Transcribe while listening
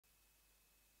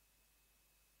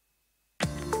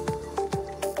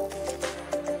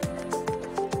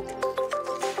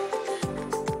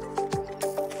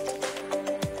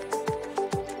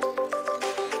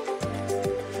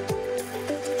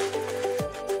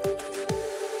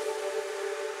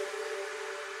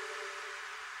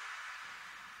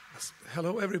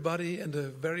Hello, everybody, and a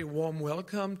very warm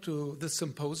welcome to this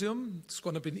symposium. It's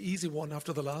going to be an easy one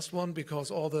after the last one because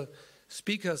all the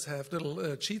speakers have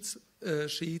little sheets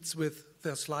with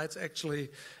their slides actually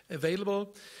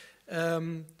available.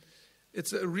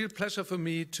 It's a real pleasure for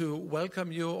me to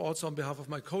welcome you also on behalf of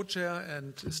my co-chair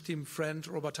and esteemed friend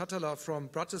Robert Tatala from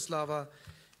Bratislava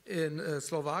in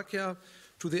Slovakia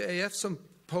to the AF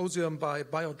Symposium by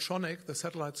BIOTRONIK, the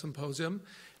Satellite Symposium.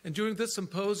 And during this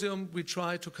symposium, we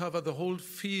try to cover the whole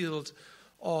field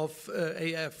of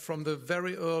AF from the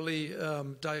very early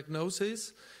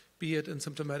diagnosis, be it in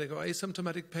symptomatic or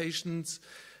asymptomatic patients,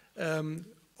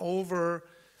 over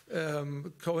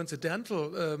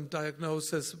coincidental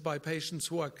diagnosis by patients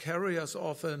who are carriers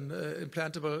of an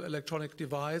implantable electronic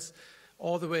device,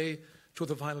 all the way to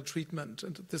the final treatment.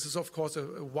 And this is, of course,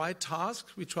 a wide task.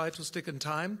 We try to stick in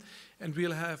time, and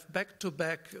we'll have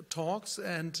back-to-back talks,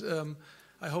 and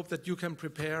I hope that you can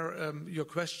prepare your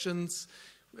questions.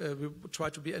 We will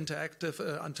try to be interactive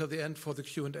until the end for the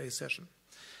Q&A session.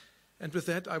 And with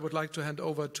that, I would like to hand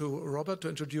over to Robert to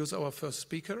introduce our first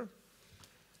speaker.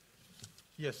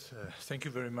 Yes, thank you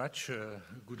very much.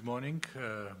 Good morning.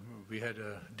 We had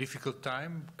a difficult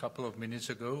time a couple of minutes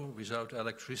ago without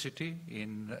electricity,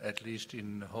 at least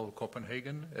in whole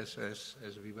Copenhagen, as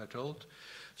we were told.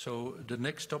 So the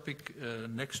next talk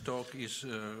is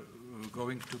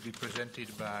going to be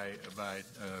presented by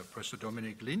Professor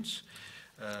Dominic Linz,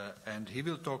 and he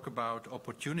will talk about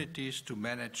opportunities to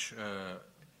manage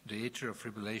the atrial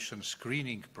fibrillation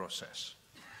screening process.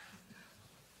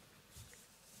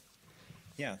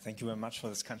 Yeah, thank you very much for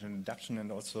this kind of introduction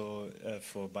and also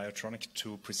for BIOTRONIK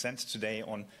to present today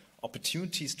on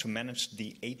opportunities to manage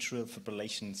the atrial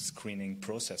fibrillation screening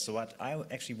process. So what I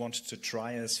actually wanted to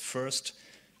try is first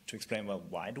to explain, well,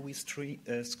 why do we screen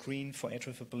for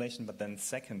atrial fibrillation, but then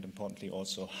second, importantly,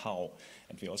 also how.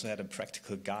 And we also had a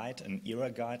practical guide, an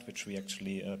EHRA guide, which we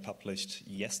actually published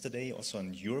yesterday, also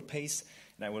on Europace.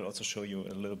 And I will also show you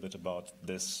a little bit about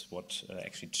this, what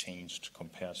actually changed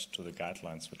compared to the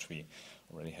guidelines which we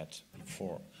already had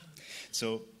before.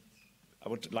 So I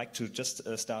would like to just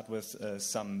start with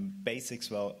some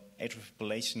basics. Well, atrial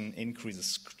fibrillation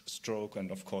increases stroke and,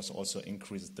 of course, also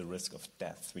increases the risk of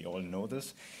death. We all know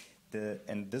this.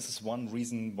 And this is one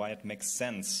reason why it makes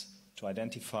sense to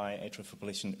identify atrial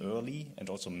fibrillation early and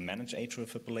also manage atrial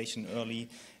fibrillation early.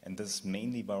 And this is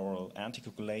mainly by oral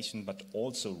anticoagulation, but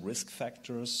also risk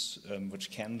factors, which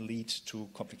can lead to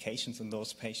complications in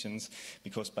those patients,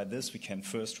 because by this we can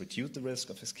first reduce the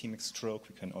risk of ischemic stroke,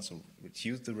 we can also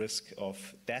reduce the risk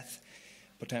of death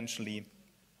potentially,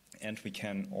 and we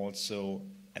can also,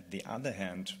 at the other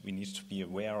hand, we need to be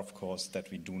aware, of course,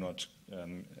 that we do not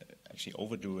actually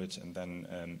overdo it and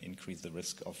then increase the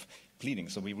risk of bleeding.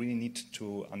 So we really need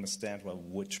to understand, well,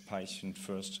 which patient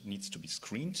first needs to be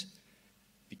screened,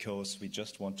 because we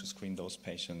just want to screen those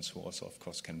patients who also, of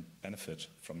course, can benefit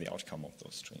from the outcome of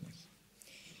those screenings.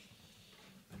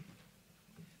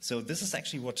 So this is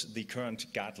actually what the current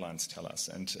guidelines tell us,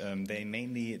 and they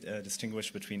mainly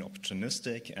distinguish between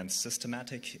opportunistic and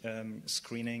systematic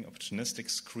screening.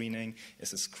 Opportunistic screening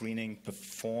is a screening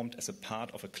performed as a part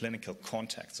of a clinical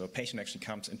contact. So a patient actually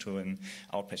comes into an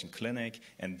outpatient clinic,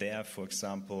 and there, for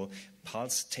example,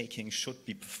 pulse taking should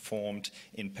be performed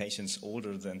in patients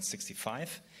older than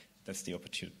 65. That's the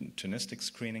opportunistic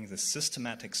screening. The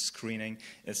systematic screening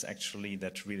is actually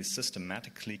that really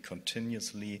systematically,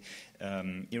 continuously,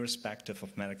 irrespective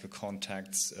of medical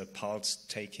contacts, pulse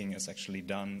taking is actually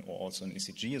done, or also an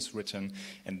ECG is written,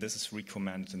 and this is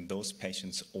recommended in those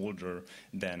patients older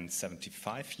than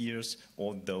 75 years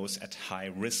or those at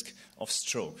high risk of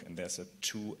stroke. And there's a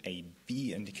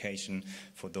 2AB indication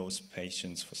for those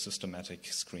patients for systematic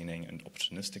screening and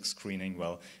opportunistic screening.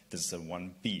 Well, this is a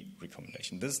 1B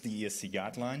recommendation. This is the ESC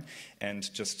guideline,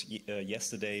 and just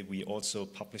yesterday we also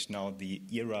published now the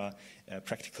EHRA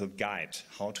practical guide,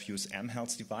 how to use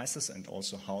mHealth devices and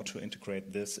also how to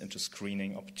integrate this into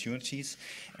screening opportunities.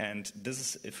 And this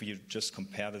is, if you just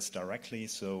compare this directly,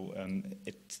 so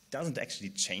it doesn't actually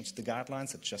change the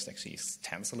guidelines, it just actually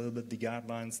extends a little bit the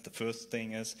guidelines. The first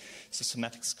thing is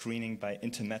systematic screening by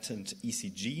intermittent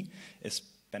ECG is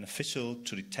beneficial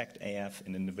to detect AF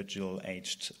in individual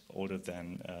aged older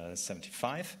than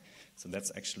 75. So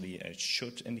that's actually a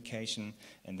should indication.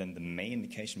 And then the main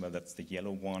indication, well, that's the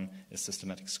yellow one, is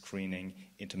systematic screening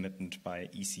intermittent by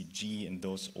ECG in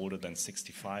those older than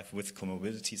 65 with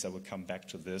comorbidities. I will come back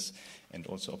to this. And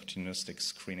also opportunistic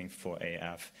screening for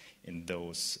AF in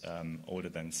those older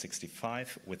than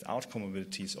 65 without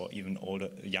comorbidities, or even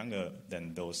younger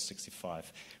than those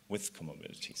 65 with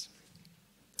comorbidities.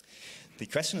 The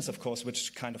question is, of course,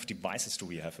 which kind of devices do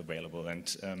we have available?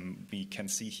 And we can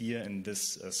see here in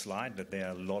this slide that there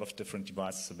are a lot of different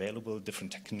devices available.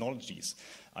 Different technologies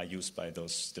are used by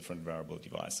those different wearable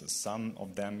devices. Some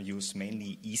of them use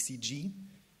mainly ECG,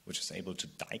 which is able to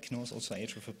diagnose also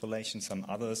atrial fibrillation. Some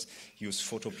others use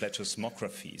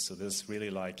photoplethysmography. So this is really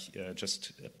like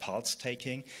just pulse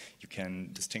taking. You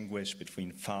can distinguish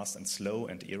between fast and slow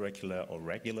and irregular or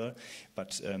regular.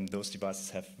 But those devices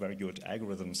have very good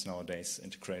algorithms nowadays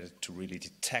integrated to really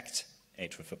detect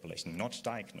atrial fibrillation, not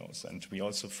diagnose. And we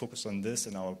also focus on this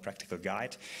in our practical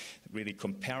guide, really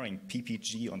comparing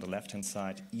PPG on the left-hand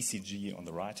side, ECG on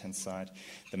the right-hand side.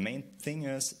 The main thing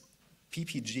is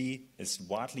PPG is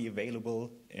widely available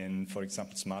in, for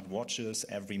example, smart watches.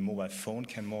 Every mobile phone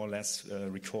can more or less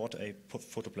record a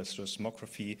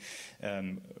photoplethysmography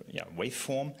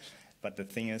waveform. But the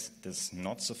thing is, this is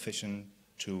not sufficient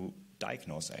to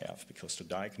diagnose AF, because to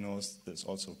diagnose, this is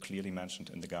also clearly mentioned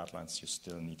in the guidelines, you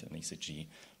still need an ECG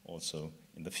also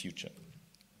in the future.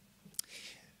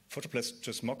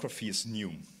 Photoplethysmography is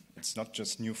new. It's not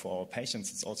just new for our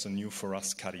patients, it's also new for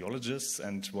us cardiologists.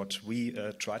 And what we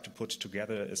try to put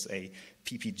together is a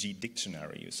PPG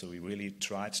dictionary. So we really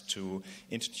tried to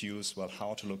introduce, well,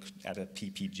 how to look at a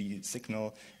PPG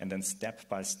signal and then step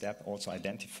by step also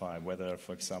identify whether,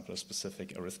 for example, a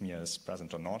specific arrhythmia is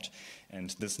present or not.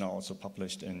 And this is now also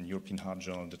published in European Heart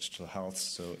Journal Digital Health.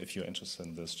 So if you're interested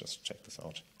in this, just check this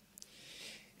out.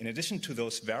 In addition to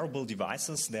those wearable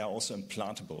devices, there are also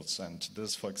implantables. And this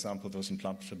is, for example, those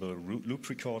implantable loop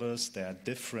recorders. There are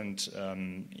different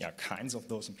kinds of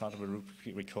those implantable loop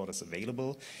recorders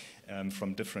available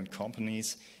from different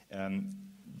companies.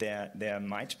 There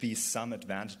might be some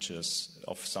advantages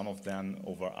of some of them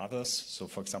over others. So,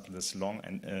 for example, this long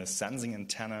sensing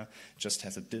antenna just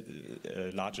has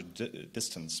a larger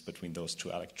distance between those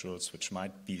two electrodes, which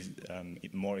might be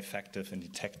more effective in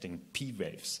detecting P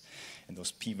waves. And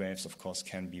those P waves, of course,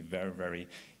 can be very, very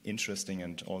interesting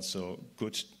and also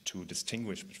good to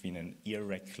distinguish between an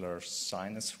irregular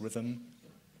sinus rhythm,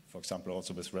 for example,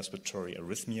 also with respiratory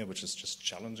arrhythmia, which is just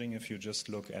challenging if you just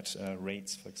look at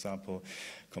rates, for example,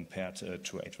 compared to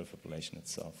atrial fibrillation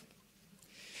itself.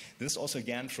 This is also,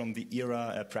 again, from the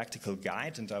EHRA practical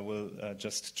guide, and I will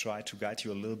just try to guide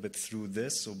you a little bit through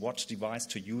this. So what device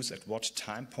to use at what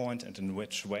time point and in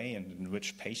which way and in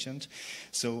which patient.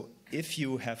 So if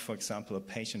you have, for example, a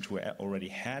patient who already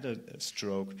had a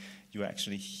stroke, you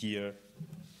actually hear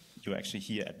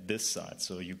at this side.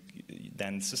 So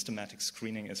then systematic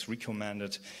screening is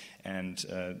recommended and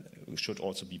should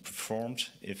also be performed.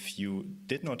 If you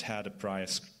did not have a prior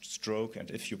stroke and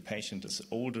if your patient is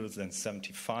older than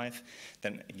 75,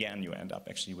 then again you end up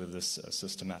actually with this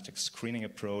systematic screening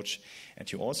approach. And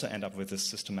you also end up with this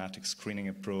systematic screening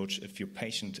approach if your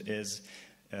patient is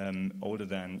older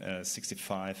than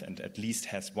 65 and at least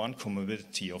has one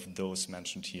comorbidity of those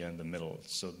mentioned here in the middle.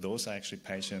 So those are actually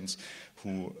patients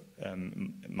who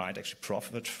might actually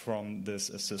profit from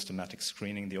this systematic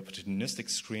screening. The opportunistic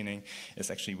screening is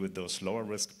actually with those lower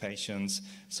risk patients,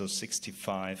 so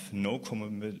 65, no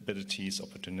comorbidities,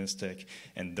 opportunistic,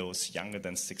 and those younger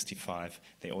than 65,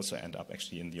 they also end up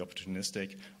actually in the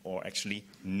opportunistic or actually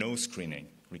no screening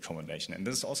recommendation. And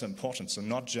this is also important, so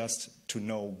not just to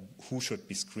know who should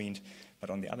be screened, but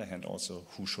on the other hand also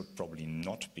who should probably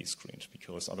not be screened,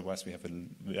 because otherwise we have a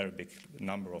very big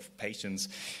number of patients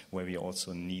where we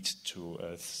also need to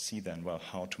see then, well,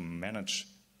 how to manage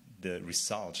the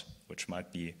result, which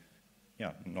might be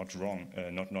not wrong,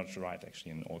 not right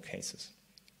actually in all cases.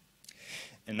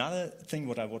 Another thing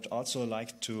what I would also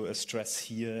like to stress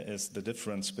here is the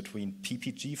difference between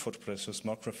PPG,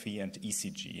 photoplethysmography, and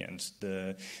ECG. And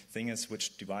the thing is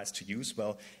which device to use.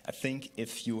 Well, I think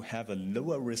if you have a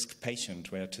lower risk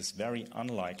patient where it is very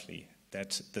unlikely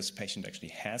that this patient actually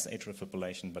has atrial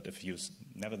fibrillation, but if you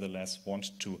nevertheless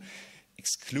want to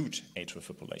exclude atrial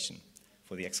fibrillation,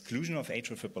 for the exclusion of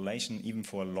atrial fibrillation, even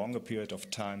for a longer period of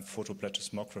time,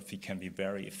 photoplethysmography can be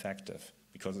very effective.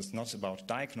 Because it's not about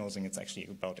diagnosing, it's actually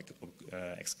about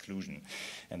exclusion.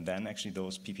 And then actually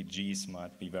those PPGs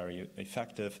might be very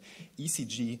effective.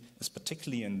 ECG is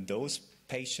particularly in those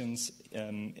patients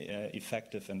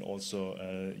effective and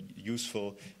also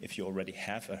useful if you already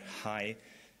have a high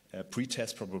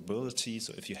pretest probability.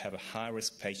 So if you have a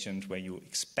high-risk patient where you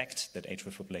expect that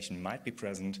atrial fibrillation might be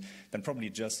present, then probably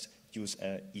just use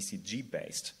an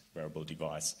ECG-based wearable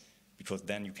device, because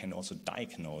then you can also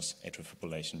diagnose atrial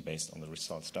fibrillation based on the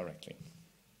results directly.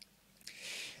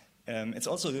 It's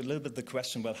also a little bit the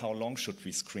question, well, how long should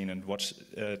we screen and what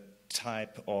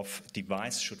type of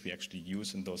device should we actually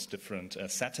use in those different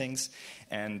settings?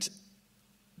 And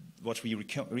what we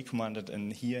recommended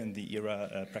here in the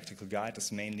EHRA practical guide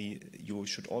is mainly you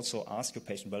should also ask your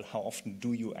patient, well, how often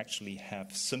do you actually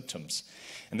have symptoms?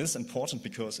 And this is important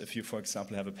because if you, for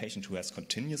example, have a patient who has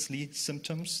continuously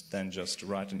symptoms, then just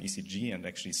write an ECG and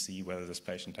actually see whether this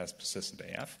patient has persistent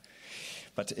AF.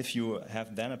 But if you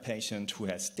have then a patient who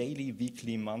has daily,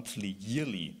 weekly, monthly,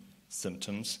 yearly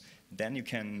symptoms, then you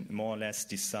can more or less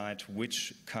decide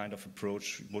which kind of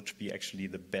approach would be actually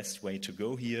the best way to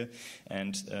go here.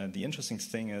 And the interesting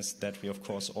thing is that we, of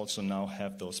course, also now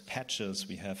have those patches.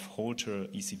 We have Holter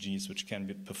ECGs, which can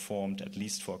be performed at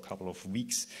least for a couple of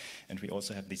weeks. And we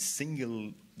also have the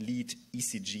single lead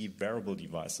ECG wearable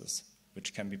devices,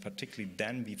 which can be particularly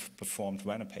then be performed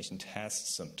when a patient has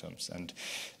symptoms. And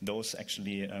those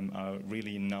actually are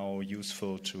really now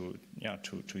useful to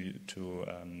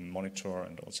monitor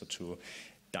and also to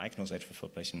diagnose atrial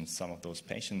fibrillation in some of those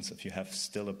patients. If you have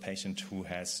still a patient who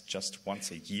has just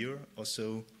once a year or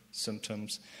so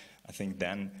symptoms, I think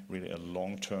then really a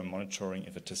long-term monitoring,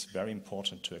 if it is very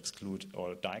important to exclude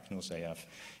or diagnose AF,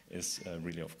 is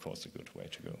really, of course, a good way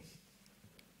to go.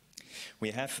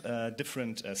 We have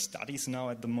different studies now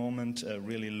at the moment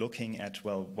really looking at,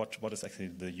 well, what is actually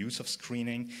the use of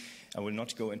screening. I will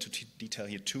not go into detail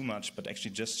here too much, but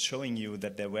actually just showing you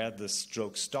that there were the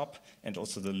stroke stop and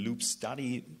also the loop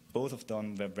study. Both of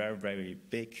them were very, very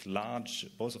big, large.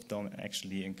 Both of them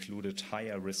actually included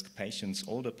higher risk patients,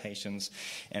 older patients.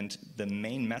 And the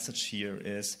main message here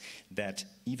is that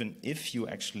even if you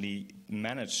actually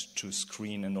manage to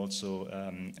screen and also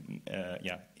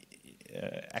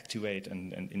activate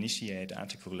and initiate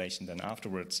anticoagulation, then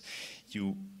afterwards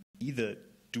you either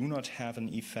do not have an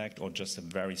effect or just a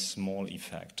very small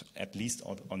effect, at least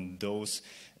on those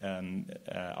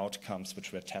outcomes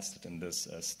which were tested in this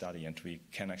study, and we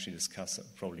can actually discuss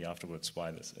probably afterwards why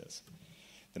this is.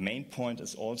 The main point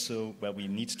is also where we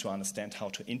need to understand how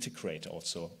to integrate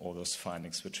also all those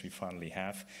findings which we finally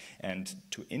have, and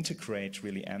to integrate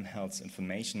really mHealth's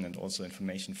information and also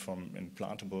information from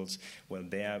implantables. Well,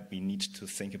 there we need to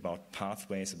think about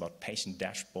pathways, about patient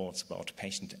dashboards, about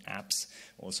patient apps,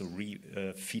 also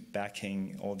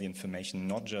feedbacking all the information,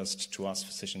 not just to us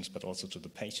physicians, but also to the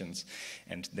patients.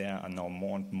 And there are now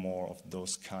more and more of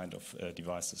those kind of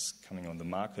devices coming on the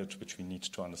market, which we need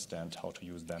to understand how to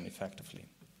use them effectively.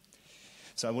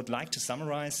 So I would like to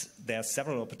summarize. There are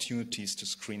several opportunities to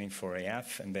screening for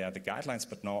AF, and there are the guidelines,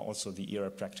 but now also the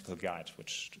EHRA practical guide,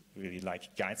 which really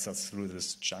guides us through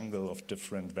this jungle of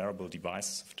different wearable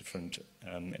devices, of different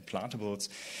implantables.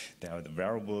 There are the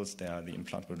wearables, there are the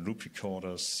implantable loop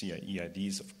recorders,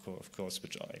 CIEIDs, of course,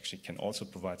 which actually can also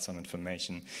provide some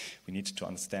information. We need to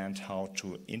understand how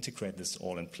to integrate this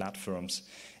all in platforms.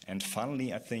 And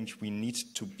finally, I think we need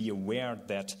to be aware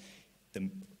that the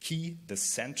key, the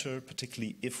center,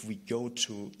 particularly if we go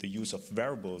to the use of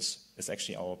wearables, is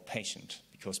actually our patient,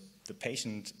 because the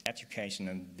patient education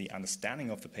and the understanding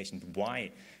of the patient, why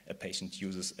a patient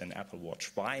uses an Apple Watch,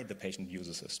 why the patient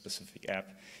uses a specific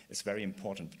app, is very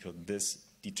important, because this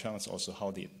determines also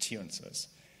how the adherence is.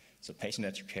 So patient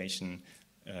education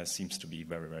seems to be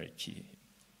very, very key.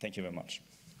 Thank you very much.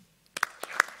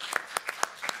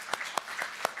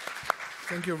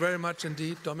 Thank you very much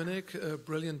indeed, Dominic.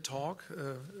 Brilliant talk.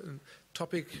 A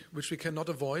topic which we cannot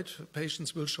avoid.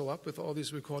 Patients will show up with all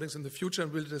these recordings in the future,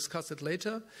 and we'll discuss it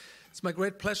later. It's my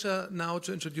great pleasure now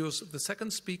to introduce the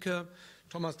second speaker,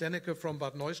 Thomas Dennecke from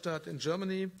Bad Neustadt in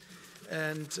Germany.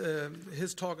 And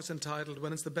his talk is entitled,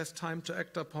 When is the Best Time to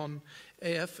Act Upon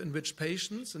AF in Which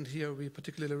Patients? And here we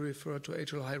particularly refer to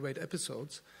atrial high rate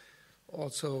episodes,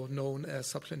 also known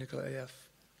as subclinical AF.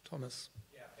 Thomas.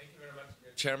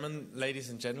 Chairman, ladies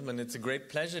and gentlemen, it's a great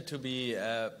pleasure to be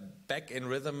back in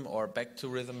rhythm or back to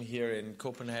rhythm here in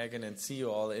Copenhagen and see you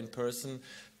all in person.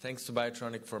 Thanks to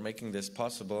BIOTRONIK for making this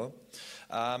possible.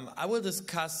 I will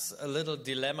discuss a little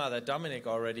dilemma that Dominic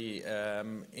already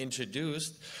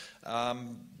introduced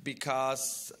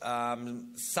because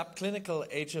subclinical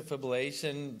atrial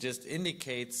fibrillation just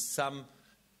indicates some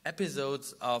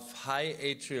episodes of high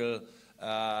atrial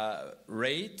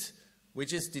rate,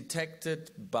 which is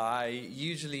detected by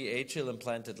usually atrial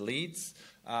implanted leads,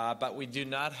 but we do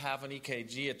not have an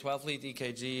EKG, a 12-lead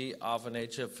EKG of an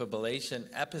atrial fibrillation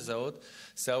episode,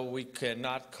 so we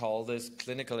cannot call this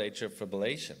clinical atrial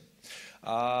fibrillation.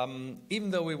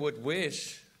 Even though we would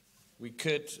wish we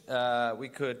could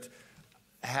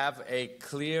have a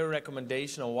clear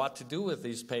recommendation on what to do with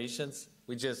these patients,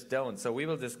 we just don't. So we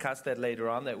will discuss that later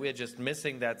on, that we're just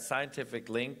missing that scientific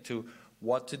link to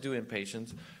what to do in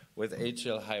patients with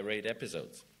atrial high rate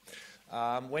episodes.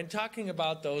 When talking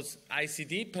about those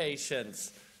ICD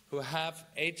patients who have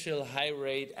atrial high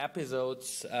rate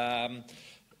episodes,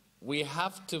 we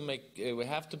have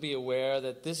to be aware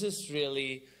that this is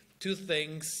really two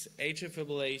things: atrial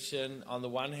fibrillation on the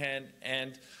one hand,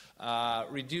 and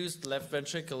reduced left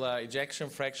ventricular ejection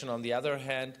fraction on the other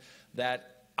hand, that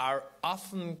are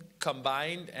often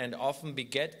combined and often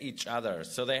beget each other.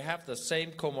 So they have the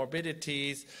same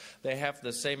comorbidities, they have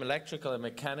the same electrical and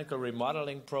mechanical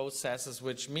remodeling processes,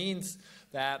 which means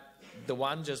that the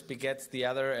one just begets the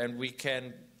other, and we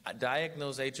can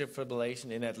diagnose atrial fibrillation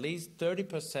in at least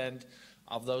 30%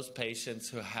 of those patients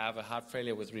who have a heart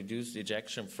failure with reduced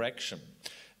ejection fraction.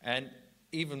 And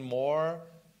even more,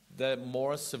 the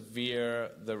more severe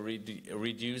the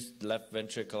reduced left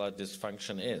ventricular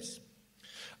dysfunction is.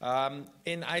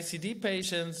 In ICD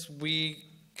patients, we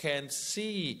can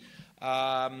see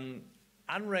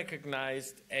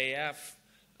unrecognized AF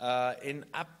in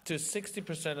up to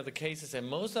 60% of the cases, and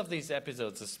most of these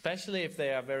episodes, especially if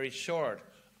they are very short,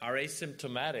 are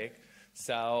asymptomatic.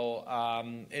 So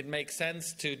it makes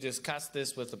sense to discuss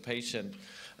this with the patient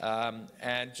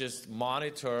and just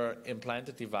monitor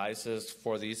implanted devices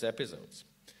for these episodes.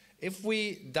 If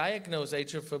we diagnose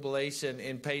atrial fibrillation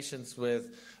in patients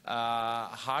with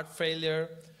heart failure,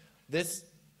 this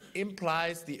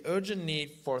implies the urgent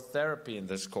need for therapy in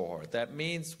this cohort. That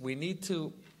means we need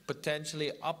to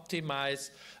potentially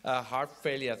optimize heart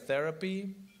failure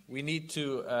therapy. We need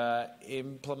to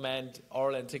implement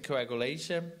oral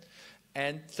anticoagulation.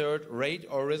 And third, rate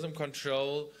or rhythm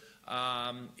control,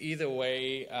 either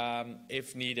way,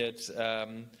 if needed,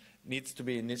 needs to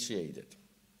be initiated.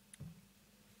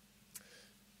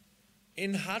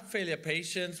 In heart failure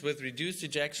patients with reduced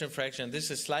ejection fraction,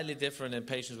 this is slightly different in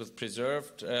patients with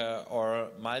preserved or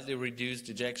mildly reduced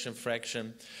ejection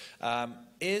fraction,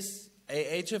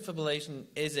 atrial fibrillation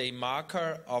is a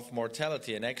marker of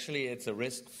mortality, and actually it's a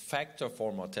risk factor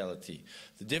for mortality.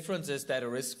 The difference is that a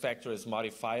risk factor is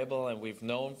modifiable, and we've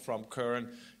known from current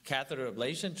catheter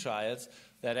ablation trials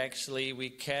that actually we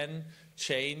can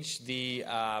change the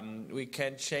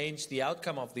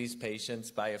outcome of these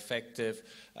patients by effective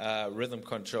rhythm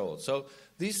control. So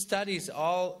these studies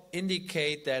all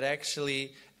indicate that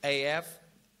actually AF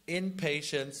in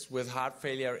patients with heart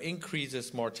failure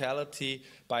increases mortality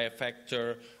by a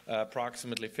factor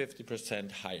approximately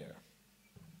 50% higher.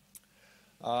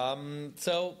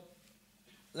 So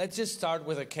let's just start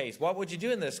with a case. What would you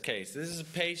do in this case? This is a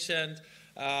patient,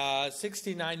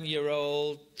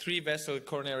 69-year-old, 3-vessel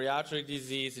coronary artery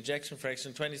disease, ejection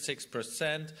fraction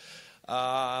 26%,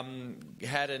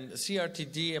 had a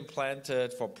CRTD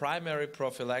implanted for primary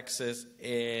prophylaxis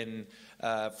in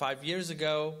 5 years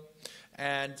ago,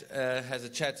 and has a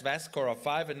CHETS VAS score of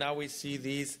 5, and now we see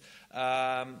these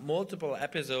multiple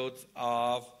episodes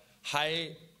of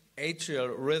high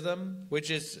atrial rhythm,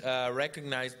 which is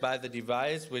recognized by the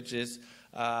device, which is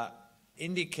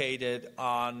indicated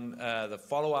on the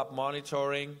follow-up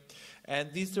monitoring,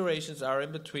 and these durations are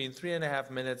in between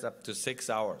 3.5 minutes up to 6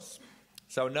 hours.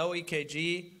 So no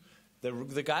EKG.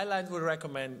 The guidelines would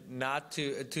recommend not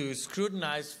to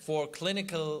scrutinize for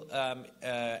clinical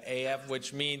AF,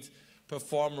 which means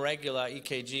perform regular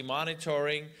EKG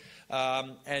monitoring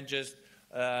and just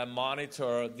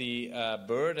monitor the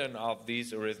burden of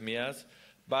these arrhythmias,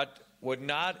 but would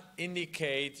not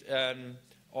indicate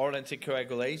oral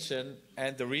anticoagulation.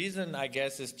 And the reason, I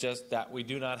guess, is just that we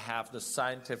do not have the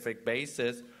scientific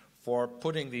basis for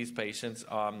putting these patients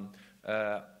on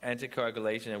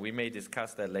anticoagulation, and we may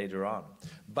discuss that later on.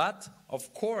 But,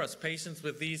 of course, patients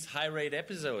with these high-rate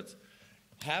episodes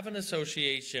have an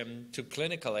association to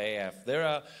clinical AF. There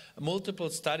are multiple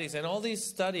studies, and all these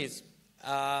studies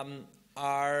are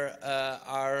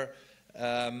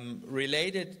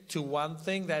related to one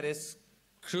thing that is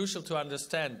crucial to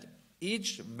understand.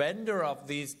 Each vendor of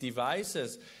these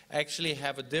devices actually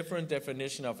have a different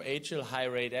definition of atrial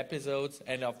high-rate episodes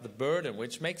and of the burden,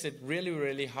 which makes it really,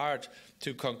 really hard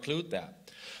to conclude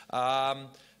that.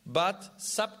 But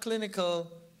subclinical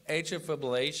atrial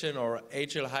fibrillation or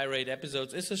atrial high-rate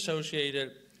episodes is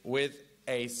associated with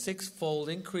a 6-fold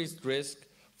increased risk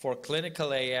for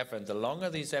clinical AF, and the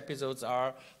longer these episodes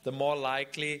are, the more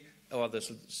likely or the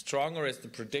stronger is the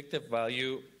predictive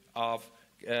value of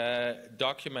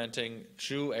documenting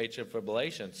true atrial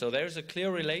fibrillation. So there's a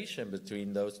clear relation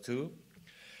between those two.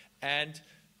 And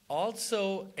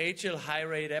also atrial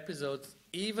high-rate episodes,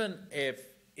 even if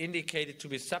indicated to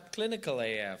be subclinical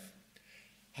AF,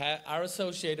 are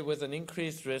associated with an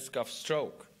increased risk of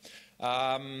stroke.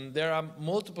 There are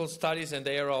multiple studies, and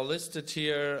they are all listed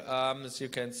here, as you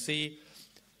can see.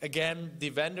 Again, the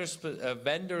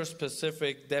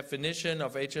vendor-specific definition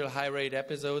of atrial high-rate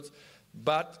episodes,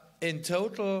 but in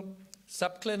total,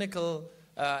 subclinical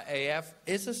AF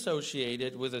is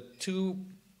associated with a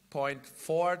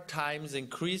 0.4 times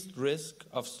increased risk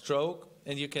of stroke.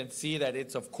 And you can see that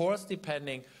it's, of course,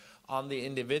 depending on the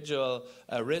individual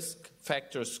risk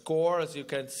factor score, as you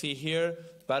can see here,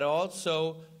 but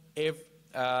also if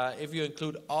you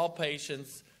include all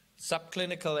patients,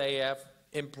 subclinical AF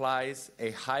implies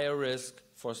a higher risk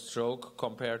for stroke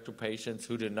compared to patients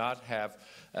who do not have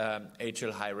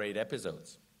atrial high rate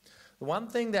episodes. One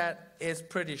thing that is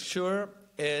pretty sure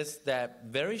is that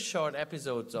very short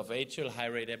episodes of atrial high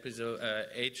rate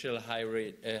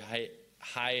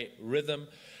high rhythm,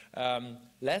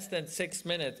 less than 6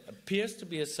 minutes, appears to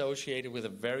be associated with a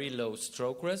very low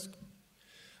stroke risk.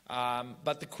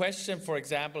 But the question, for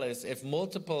example, is if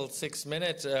multiple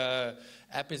 6-minute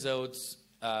episodes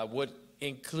would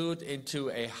include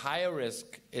into a higher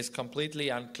risk is completely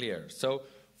unclear. So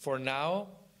for now,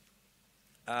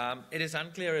 it is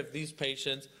unclear if these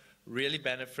patients really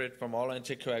benefit from oral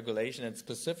anticoagulation, and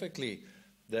specifically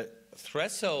the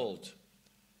threshold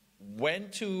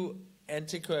when to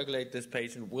anticoagulate this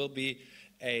patient will be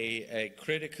a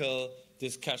critical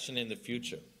discussion in the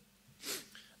future.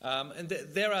 And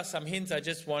there are some hints. I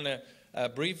just want to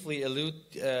briefly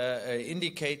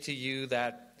indicate to you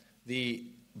that the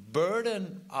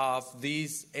burden of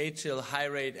these atrial high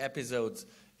rate episodes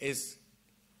is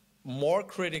more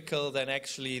critical than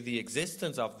actually the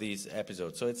existence of these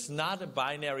episodes. So it's not a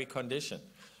binary condition.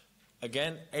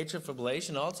 Again, atrial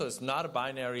fibrillation also is not a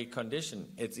binary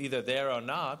condition. It's either there or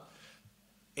not.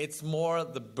 It's more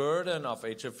the burden of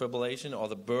atrial fibrillation or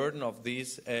the burden of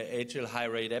these atrial high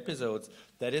rate episodes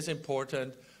that is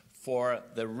important for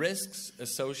the risks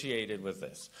associated with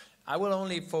this. I will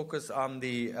only focus on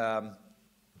the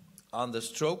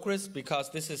stroke risk because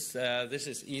this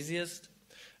is easiest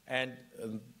and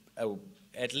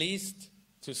at least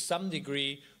to some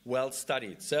degree well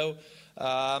studied. So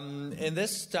in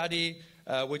this study,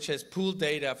 which has pooled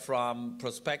data from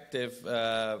prospective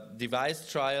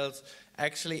device trials,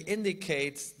 actually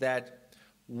indicates that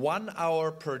 1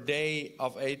 hour per day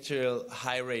of atrial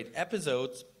high rate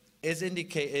episodes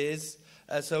is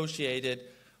associated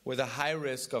with a high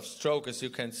risk of stroke. As you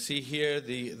can see here,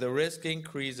 the risk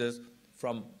increases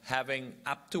from having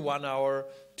up to 1 hour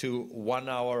to 1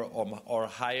 hour or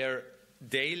higher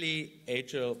daily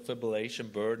atrial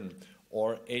fibrillation burden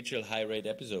or atrial high rate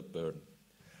episode burden.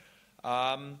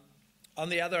 On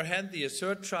the other hand, the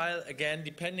ASSERT trial, again,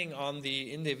 depending on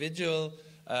the individual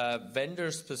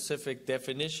vendor-specific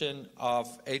definition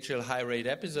of atrial high rate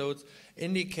episodes,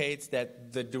 indicates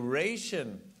that the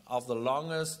duration of the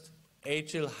longest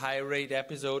atrial high rate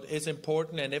episode is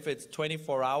important, and if it's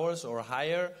 24 hours or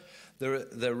higher,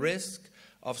 the risk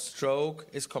of stroke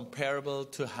is comparable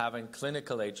to having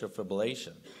clinical atrial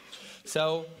fibrillation.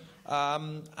 So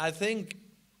I think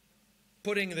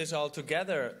putting this all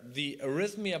together, the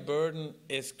arrhythmia burden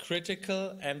is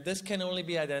critical, and this can only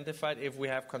be identified if we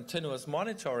have continuous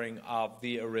monitoring of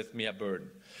the arrhythmia burden.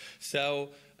 So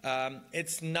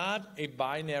it's not a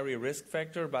binary risk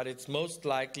factor, but it's most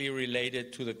likely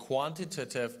related to the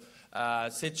quantitative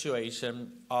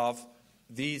situation of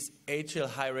these atrial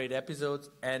high rate episodes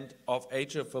and of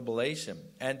atrial fibrillation.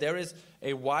 And there is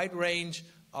a wide range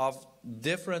of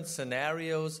different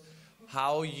scenarios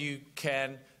how you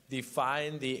can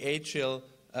define the atrial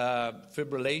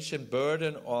fibrillation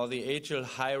burden or the atrial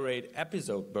high rate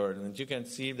episode burden. And you can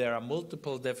see there are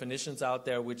multiple definitions out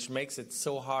there, which makes it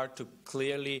so hard to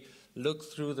clearly look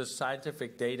through the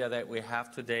scientific data that we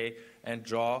have today and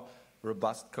draw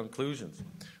robust conclusions.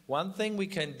 One thing we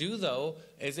can do, though,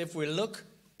 is if we look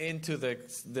into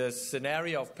the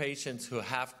scenario of patients who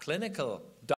have clinical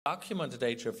documented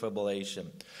atrial fibrillation,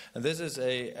 and this is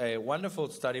a wonderful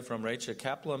study from Rachel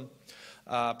Kaplan,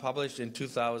 published in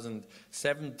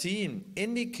 2017,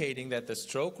 indicating that the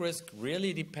stroke risk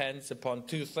really depends upon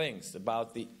two things: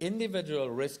 about the individual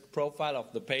risk profile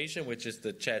of the patient, which is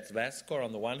the CHA2DS2-VASc score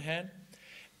on the one hand,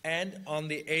 and on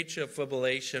the atrial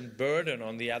fibrillation burden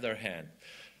on the other hand.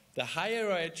 The higher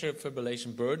atrial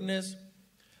fibrillation burden is,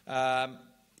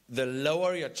 the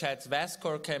lower your CHA2DS2-VASc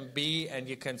score can be, and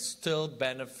you can still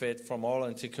benefit from oral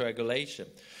anticoagulation.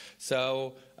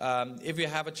 So if you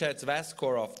have a CHA2DS2-VASc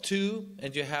score of 2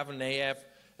 and you have an AF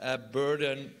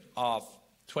burden of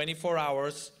 24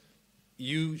 hours,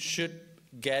 you should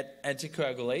get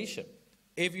anticoagulation.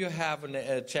 If you have a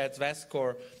CHA2DS2-VASc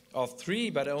score of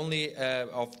 3 but only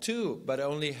of 2 but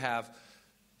only have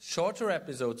shorter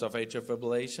episodes of atrial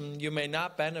fibrillation, you may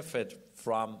not benefit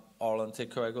from oral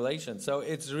anticoagulation. So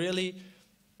it's really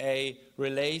a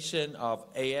relation of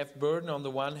AF burden on the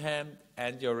one hand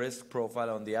and your risk profile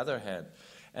on the other hand.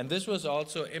 And this was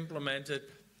also implemented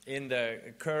in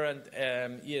the current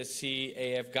ESC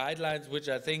AF guidelines, which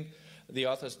I think the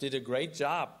authors did a great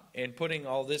job in putting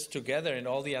all this together and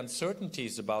all the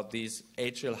uncertainties about these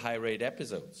atrial high rate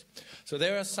episodes. So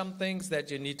there are some things that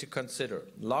you need to consider.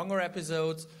 Longer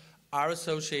episodes are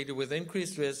associated with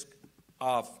increased risk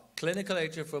of clinical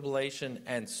atrial fibrillation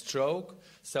and stroke.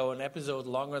 So an episode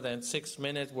longer than 6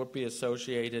 minutes would be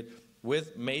associated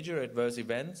with major adverse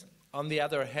events. On the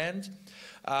other hand,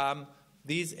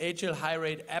 these atrial high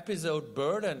rate episode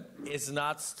burden is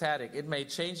not static. It may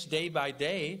change day by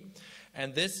day,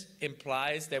 and this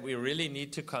implies that we really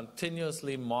need to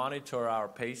continuously monitor our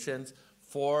patients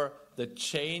for the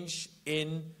change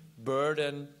in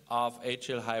burden of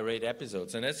atrial high rate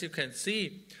episodes. And as you can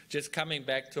see, just coming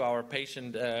back to our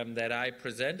patient that I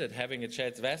presented, having a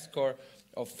chest VAS score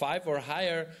of 5 or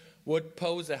higher would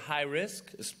pose a high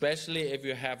risk, especially if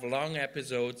you have long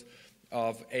episodes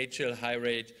of atrial high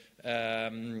rate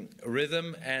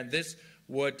rhythm, and this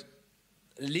would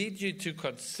lead you to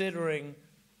considering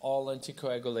all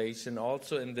anticoagulation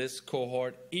also in this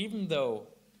cohort, even though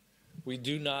we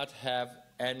do not have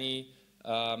any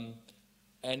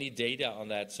data on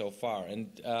that so far.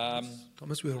 And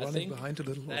Thomas, we are running behind a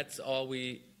little. That's all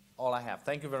I have.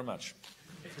 Thank you very much.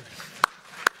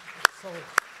 So,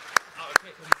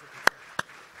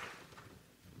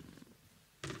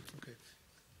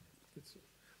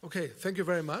 okay, thank you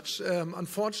very much.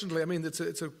 Unfortunately, I mean, it's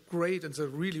a great, it's a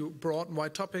really broad and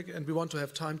wide topic, and we want to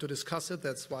have time to discuss it.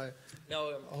 That's why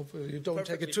I hope you don't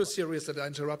take it too serious that I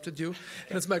interrupted you.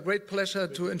 And it's my great pleasure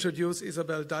to introduce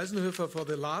Isabel Deisenhofer for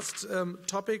the last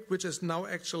topic, which is now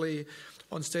actually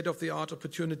on state-of-the-art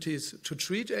opportunities to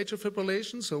treat atrial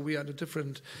fibrillation. So we are in a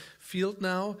different field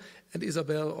now. And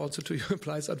Isabel, also to you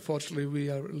applies, unfortunately, we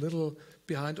are a little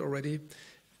behind already. It'd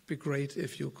be great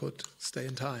if you could stay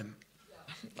in time.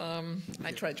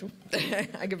 I try to.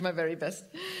 I give my very best.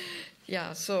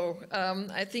 Yeah, so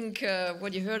I think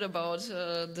what you heard about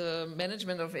the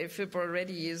management of AFib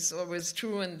already is always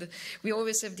true, and we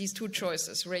always have these two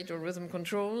choices, rate or rhythm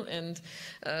control, and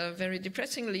very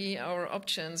depressingly, our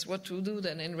options, what to do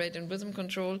then in rate and rhythm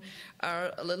control,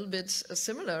 are a little bit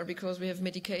similar because we have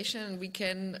medication and we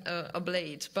can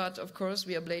ablate, but of course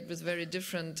we ablate with very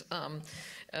different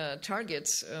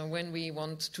targets when we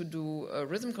want to do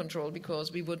rhythm control,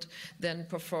 because we would then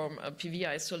perform a PV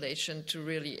isolation to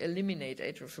really eliminate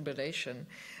atrial fibrillation.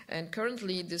 And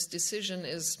currently this decision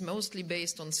is mostly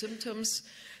based on symptoms.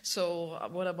 So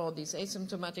what about these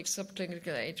asymptomatic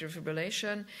subclinical atrial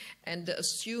fibrillation and the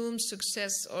assumed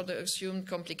success or the assumed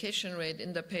complication rate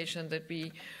in the patient that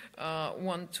we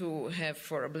want to have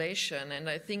for ablation? And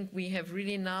I think we have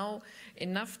really now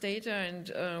enough data,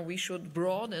 and we should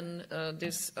broaden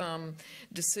this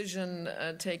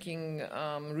decision-taking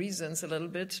reasons a little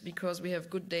bit, because we have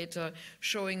good data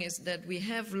showing is that we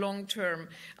have long-term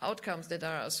outcomes that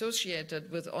are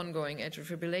associated with ongoing atrial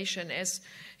fibrillation, as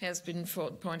has been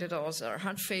pointed out, also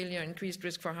heart failure, increased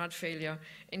risk for heart failure,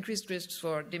 increased risks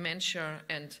for dementia,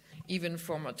 and even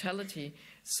for mortality.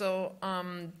 So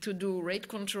to do rate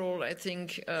control, I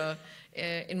think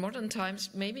in modern times,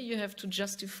 maybe you have to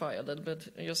justify a little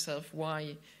bit yourself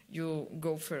why you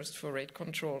go first for rate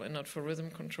control and not for rhythm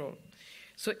control.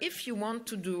 So if you want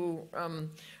to do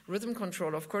rhythm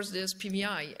control, of course, there's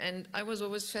PVI. And I was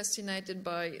always fascinated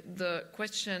by the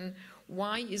question,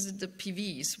 why is it the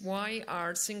PVs? Why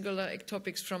are singular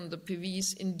ectopics from the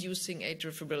PVs inducing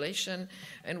atrial fibrillation?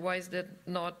 And why is that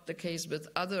not the case with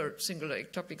other singular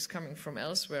ectopics coming from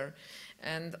elsewhere?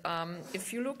 And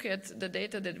if you look at the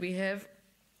data that we have,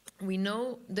 we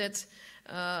know that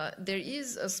there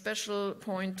is a special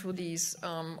point to these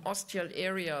ostial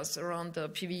areas around the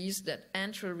PVs, that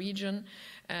antral region.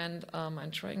 And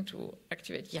I'm trying to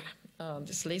activate,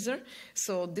 this laser.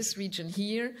 So this region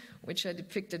here, which I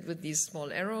depicted with these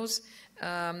small arrows,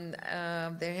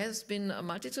 there has been a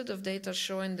multitude of data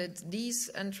showing that these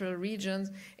antral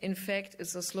regions, in fact,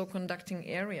 is a slow conducting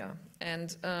area.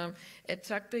 And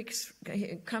ectopics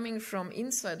coming from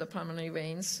inside the pulmonary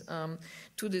veins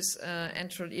to this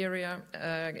antral area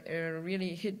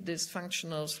really hit this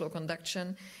functional slow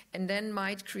conduction, and then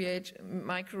might create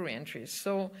micro-reentries.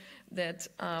 So that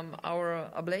our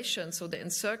ablation, so the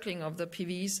encircling of the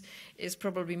PVs, is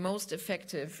probably most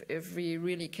effective if we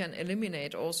really can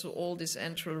eliminate also all this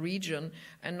antral region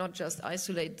and not just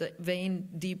isolate the vein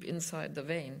deep inside the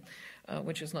vein,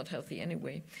 which is not healthy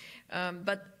anyway.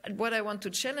 But what I want to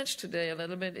challenge today a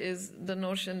little bit is the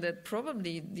notion that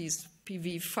probably these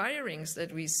PV firings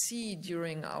that we see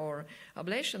during our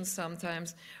ablations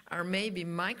sometimes are maybe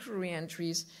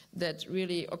micro-reentries that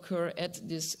really occur at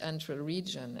this antral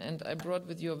region. And I brought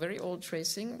with you a very old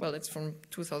tracing. Well, it's from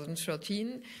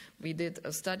 2013. We did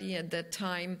a study at that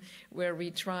time where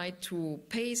we tried to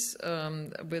pace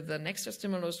with an extra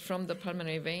stimulus from the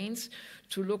pulmonary veins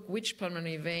to look which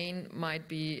pulmonary vein might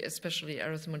be especially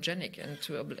arrhythmogenic and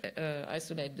to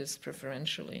isolate this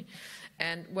preferentially.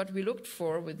 And what we looked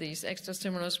for with these extra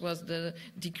stimulus was the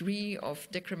degree of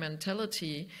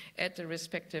decrementality at the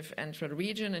respective antral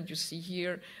region. And you see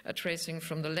here a tracing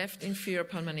from the left inferior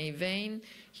pulmonary vein.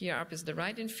 Here up is the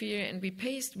right inferior, and we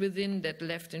paced within that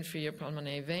left inferior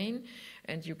pulmonary vein.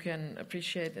 And you can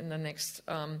appreciate in the next,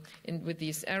 with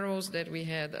these arrows, that we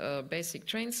had a basic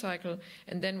train cycle,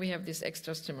 and then we have this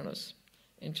extra stimulus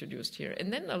introduced here.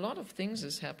 And then a lot of things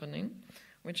is happening,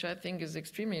 which I think is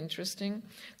extremely interesting.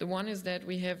 The one is that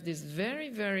we have this very,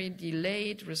 very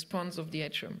delayed response of the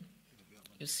atrium.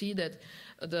 You see that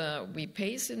we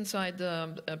pace inside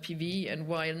the PV, and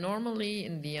while normally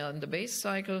in the base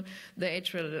cycle, the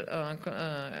atrial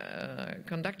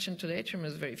conduction to the atrium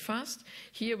is very fast,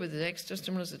 here with the extra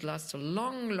stimulus, it lasts a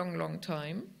long, long, long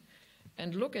time.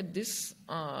 And look at this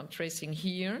tracing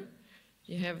here.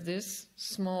 You have this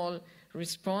small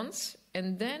response,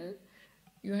 and then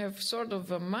you have sort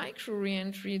of a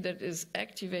micro-reentry that is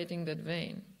activating that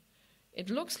vein. It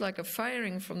looks like a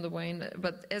firing from the vein,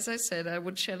 but as I said, I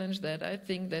would challenge that. I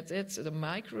think that it's the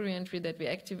micro-reentry that we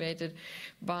activated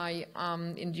by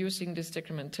inducing this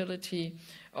decrementality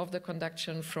of the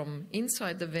conduction from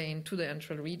inside the vein to the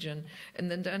antral region. And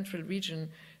then the antral region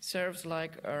serves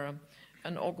like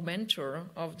an augmenter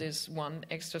of this one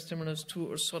extra stimulus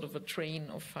to a sort of a train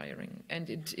of firing. And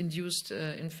it induced,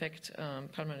 in fact,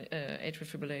 pulmonary atrial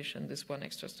fibrillation, this one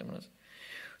extra stimulus.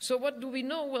 So what do we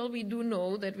know? Well, we do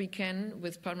know that we can,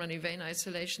 with pulmonary vein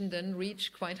isolation, then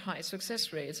reach quite high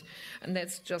success rates. And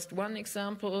that's just one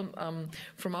example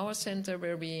from our center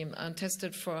where we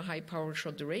tested for a high-power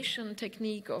short duration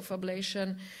technique of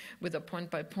ablation with a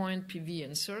point-by-point PV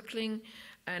encircling.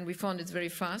 And we found it's very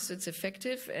fast, it's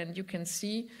effective, and you can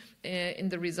see in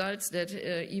the results that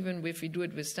even if we do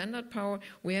it with standard power,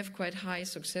 we have quite high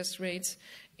success rates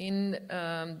in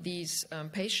these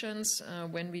patients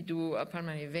when we do a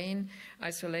pulmonary vein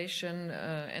isolation,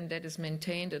 and that is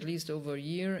maintained at least over a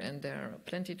year, and there are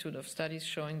plenitude of studies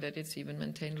showing that it's even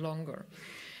maintained longer.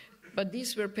 But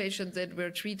these were patients that were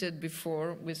treated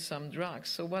before with some drugs.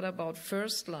 So what about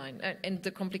first line? And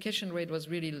the complication rate was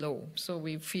really low, so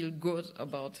we feel good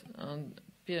about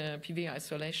PV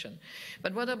isolation.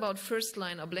 But what about first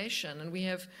line ablation? And we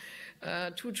have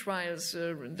two trials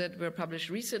that were published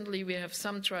recently. We have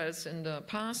some trials in the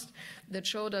past that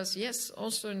showed us, yes,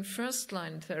 also in first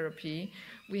line therapy,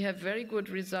 we have very good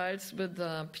results with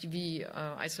PV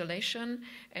isolation,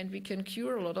 and we can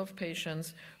cure a lot of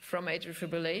patients from atrial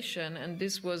fibrillation. And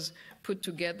this was put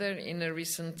together in a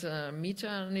recent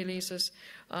meta-analysis,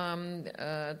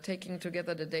 taking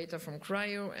together the data from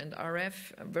cryo and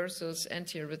RF versus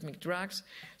antiarrhythmic drugs.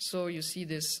 So you see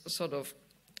this sort of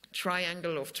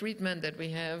triangle of treatment that we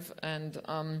have, and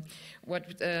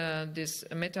what this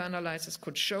meta-analysis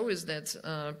could show is that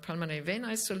pulmonary vein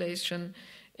isolation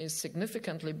is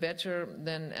significantly better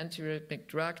than antiarrhythmic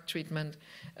drug treatment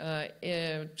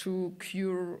to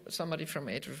cure somebody from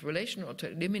atrial fibrillation, or to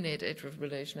eliminate atrial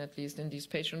fibrillation, at least in these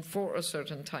patients, for a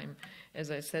certain time. As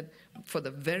I said, for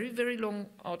the very, very long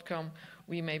outcome,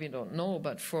 we maybe don't know,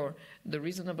 but for the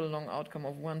reasonable long outcome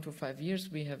of 1 to 5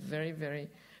 years, we have very, very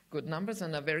good numbers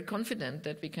and are very confident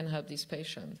that we can help these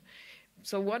patients.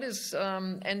 So what is,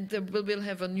 and we will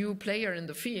have a new player in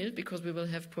the field because we will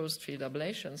have post-field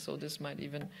ablation, so this might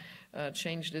even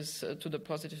change this to the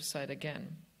positive side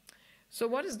again. So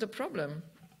what is the problem?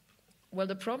 Well,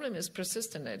 the problem is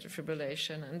persistent atrial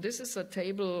fibrillation, and this is a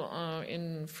table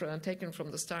taken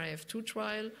from the STAR-F2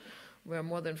 trial, where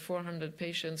more than 400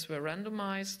 patients were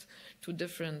randomized to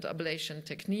different ablation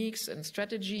techniques and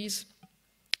strategies.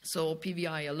 So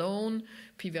PVI alone,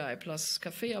 PVI plus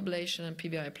cafe ablation, and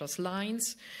PVI plus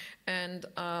lines. And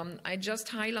I just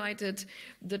highlighted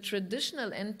the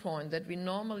traditional endpoint that we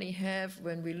normally have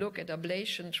when we look at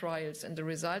ablation trials and the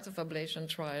results of ablation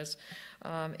trials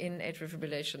in atrial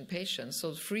fibrillation patients.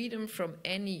 So freedom from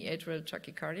any atrial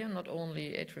tachycardia, not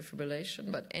only atrial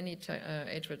fibrillation, but any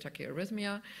atrial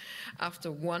tachyarrhythmia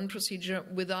after one procedure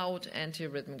without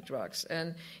antiarrhythmic drugs.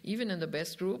 And even in the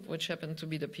best group, which happened to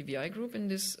be the PVI group in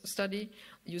this study,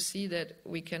 you see that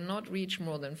we cannot reach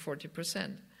more than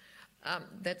 40%.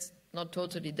 That's not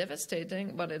totally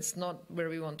devastating, but it's not where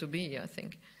we want to be, I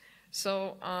think.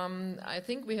 So I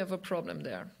think we have a problem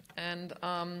there. And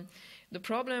the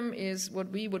problem is what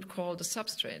we would call the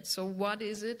substrate. So what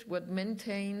is it? What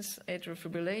maintains atrial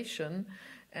fibrillation?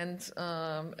 And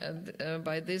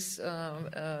by this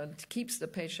keeps the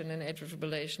patient in atrial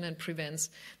fibrillation and prevents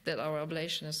that our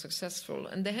ablation is successful.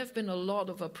 And there have been a lot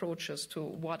of approaches to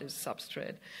what is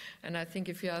substrate. And I think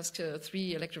if you ask 3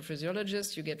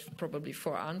 electrophysiologists, you get probably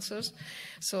 4 answers.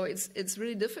 So it's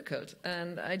really difficult.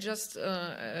 And I just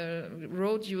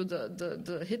wrote you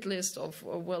the hit list of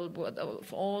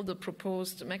all the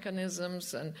proposed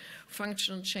mechanisms and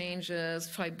functional changes,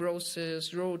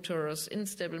 fibrosis, rotors,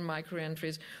 unstable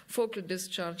microentries, focal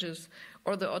discharges,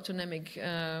 or the autonomic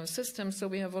system. So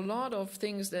we have a lot of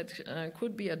things that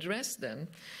could be addressed then,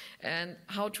 and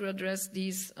how to address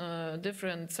these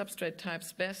different substrate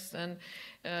types best. And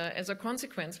as a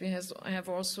consequence, we have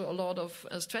also a lot of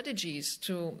strategies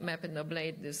to map and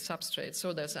ablate this substrate.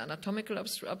 So there's an anatomical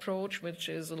approach, which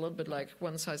is a little bit like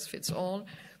one size fits all.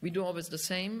 We do always the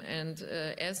same. And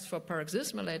as for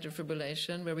paroxysmal atrial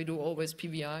fibrillation, where we do always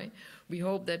PVI, we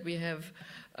hope that we have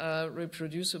a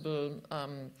reproducible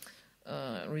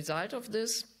result of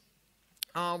this.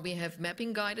 We have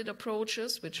mapping-guided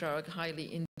approaches, which are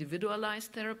highly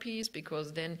individualized therapies,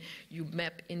 because then you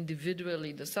map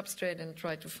individually the substrate and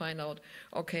try to find out,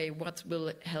 okay, what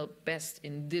will help best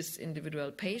in this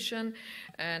individual patient.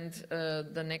 And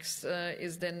the next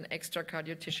is then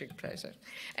extracardioticic pressure.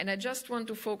 And I just want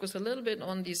to focus a little bit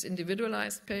on these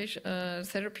individualized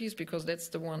therapies, because that's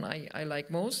the one I like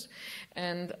most,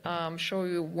 and show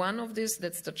you one of these.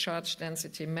 That's the charge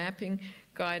density mapping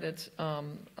guided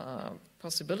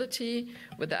possibility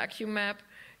with the AccuMap.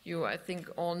 You, I think,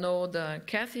 all know the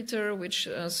catheter, which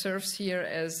serves here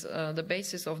as the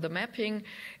basis of the mapping.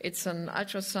 It's an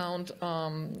ultrasound,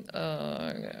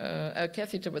 a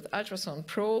catheter with ultrasound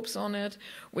probes on it,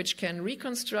 which can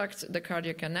reconstruct the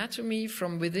cardiac anatomy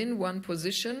from within one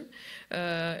position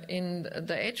in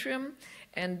the atrium.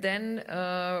 And then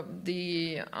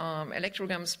the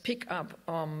electrograms pick up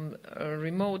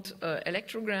remote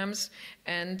electrograms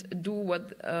and do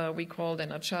what we call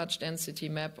then a charge density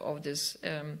map of this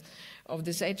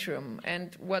atrium.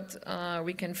 And what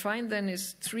we can find then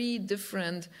is 3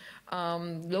 different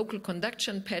local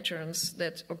conduction patterns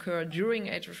that occur during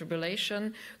atrial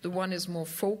fibrillation. The one is more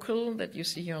focal, that you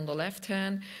see here on the left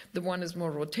hand. The one is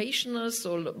more rotational,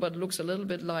 but looks a little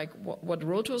bit like what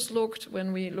rotors looked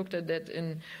when we looked at that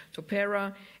in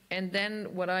Topera. And then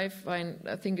what I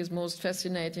think is most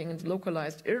fascinating is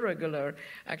localized irregular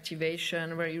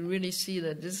activation, where you really see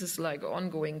that this is like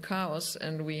ongoing chaos,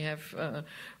 and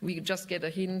we just get a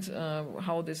hint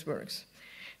how this works.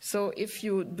 So if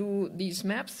you do these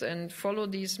maps and follow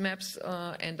these maps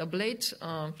and ablate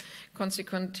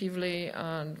consecutively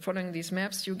following these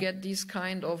maps, you get these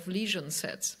kind of lesion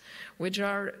sets, which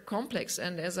are complex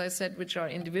and, as I said, which are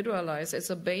individualized. As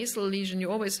a basal lesion,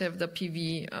 you always have the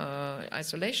PV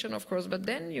isolation, of course, but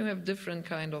then you have different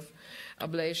kind of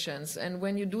ablations. And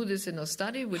when you do this in a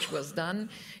study, which was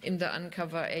done in the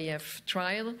Uncover AF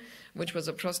trial, which was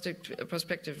a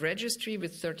prospective registry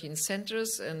with 13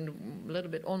 centers and a little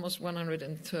bit almost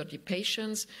 130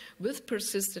 patients with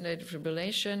persistent atrial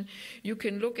fibrillation, you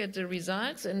can look at the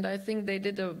results, and I think they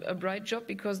did a bright job,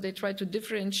 because they tried to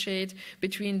differentiate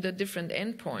between the different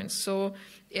endpoints. So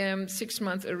 6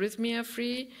 months arrhythmia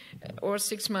free or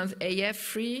 6 months AF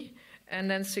free, and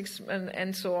then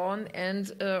and so on,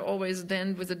 and always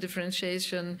then with a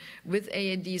differentiation with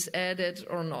AEDs added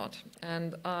or not.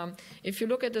 And if you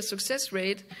look at the success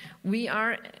rate, we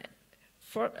are,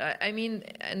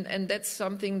 and that's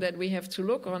something that we have to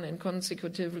look on and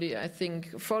consecutively, I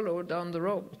think, follow down the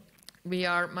road. We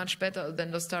are much better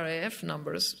than the STAR-AF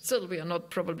numbers. Still, we are not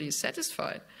probably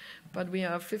satisfied, but we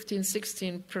are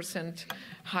 15–16%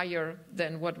 higher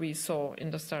than what we saw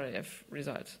in the STAR-AF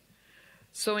results.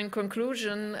 So in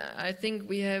conclusion, I think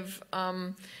we have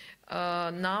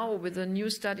now, with the new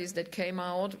studies that came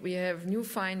out, we have new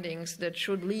findings that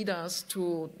should lead us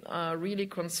to really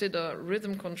consider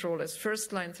rhythm control as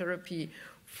first-line therapy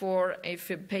for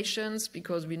AFib patients,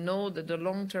 because we know that the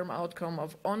long-term outcome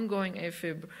of ongoing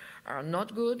AFib are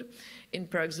not good. In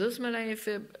paroxysmal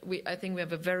AFib, I think we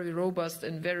have a very robust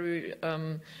and very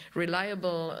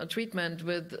reliable treatment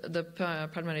with the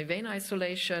pulmonary vein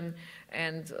isolation,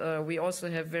 and we also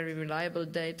have very reliable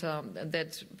data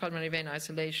that pulmonary vein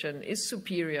isolation is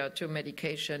superior to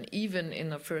medication, even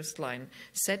in a first-line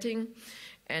setting.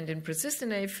 And in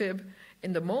persistent AFib,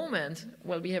 in the moment,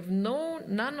 well, we have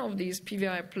none of these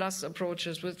PVI plus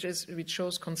approaches, which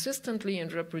shows consistently and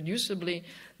reproducibly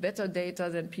better data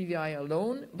than PVI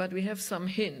alone, but we have some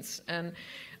hints. And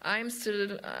I'm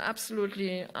still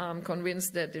absolutely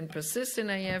convinced that in persistent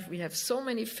AF we have so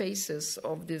many faces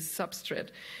of this substrate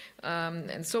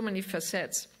and so many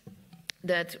facets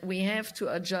that we have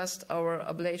to adjust our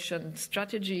ablation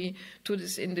strategy to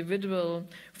this individual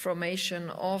formation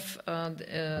of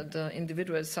the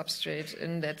individual substrate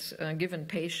in that given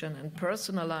patient and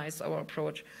personalize our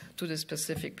approach to the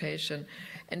specific patient.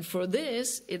 And for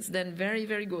this, it's then very,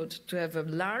 very good to have a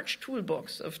large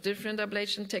toolbox of different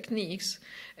ablation techniques,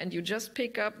 and you just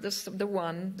pick up the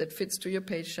one that fits to your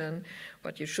patient,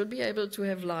 but you should be able to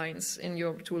have lines in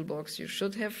your toolbox. You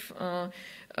should have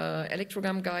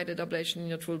electrogram-guided ablation in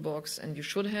your toolbox, and you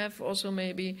should have also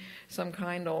maybe some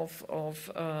kind of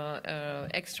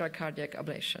extra cardiac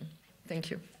ablation. Thank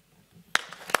you.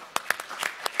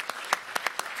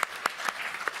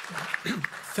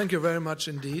 Thank you very much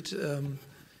indeed,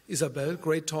 Isabel.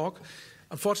 Great talk.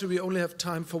 Unfortunately, we only have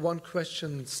time for one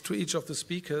question to each of the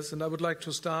speakers, and I would like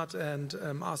to start and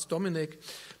ask Dominic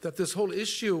that this whole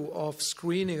issue of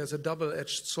screening as a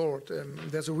double-edged sword,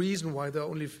 there's a reason why there are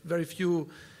only very few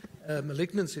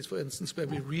malignancies, for instance, where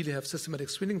we really have systematic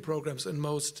screening programs in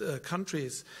most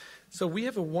countries. So we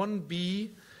have a 1B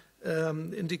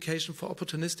indication for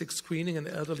opportunistic screening in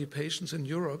elderly patients in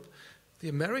Europe. The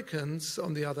Americans,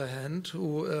 on the other hand,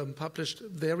 who published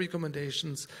their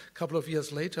recommendations a couple of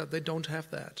years later, they don't have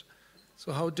that.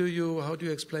 So how do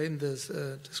you explain this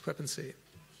discrepancy?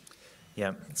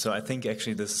 Yeah, so I think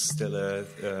actually this is still a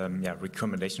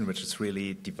recommendation which is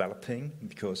really developing,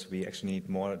 because we actually need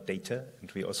more data,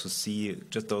 and we also see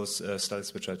just those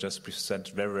studies which I just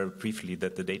presented very, very briefly,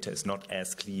 that the data is not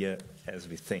as clear as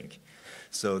we think.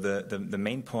 So the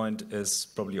main point is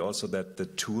probably also that the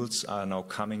tools are now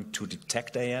coming to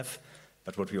detect AF,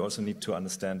 but what we also need to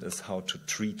understand is how to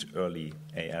treat early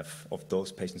AF of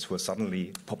those patients who are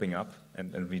suddenly popping up,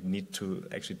 and we need to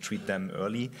actually treat them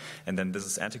early. And then this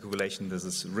is anticoagulation, this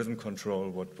is rhythm control,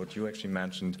 what you actually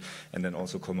mentioned, and then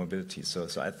also comorbidity.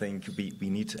 So I think we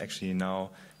need actually now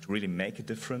to really make a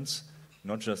difference,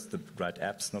 not just the right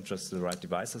apps, not just the right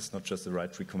devices, not just the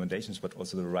right recommendations, but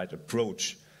also the right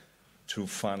approach to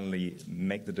finally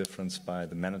make the difference by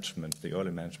the management, the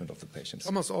early management of the patients.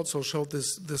 Thomas also showed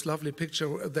this lovely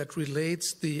picture that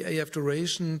relates the AF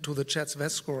duration to the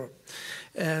CHATS-VASc score.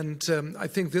 And I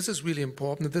think this is really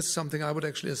important. This is something I would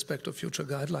actually expect of future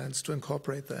guidelines to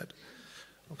incorporate that.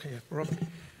 Okay, Robert.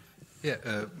 Yeah,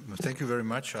 thank you very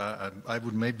much. I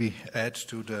would maybe add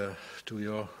to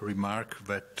your remark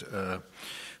that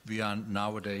we are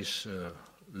nowadays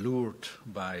lured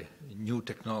by new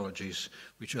technologies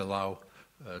which allow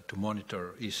to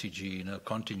monitor ECG in a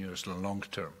continuous long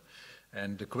term.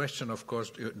 And the question, of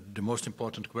course, the most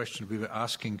important question we were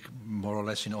asking more or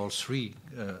less in all three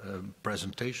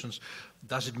presentations,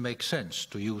 does it make sense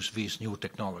to use these new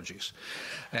technologies?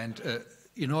 And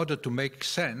in order to make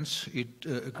sense,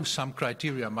 some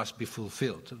criteria must be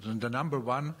fulfilled. The number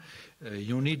one,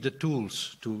 you need the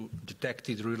tools to detect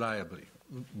it reliably.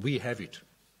 We have it,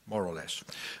 more or less.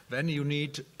 Then you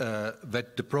need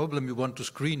that the problem you want to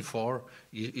screen for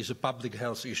is a public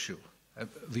health issue.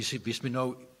 This we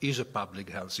know is a public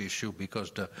health issue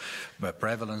because the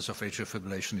prevalence of atrial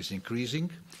fibrillation is increasing.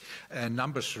 And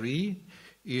number three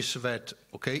is that,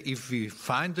 okay, if we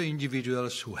find the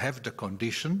individuals who have the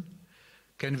condition,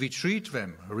 can we treat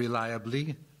them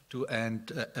reliably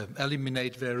and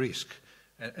eliminate their risk?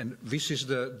 And this is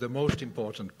the most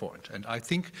important point. And I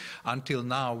think until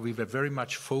now we were very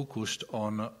much focused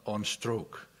on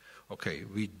stroke. Okay,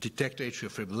 we detect atrial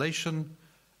fibrillation,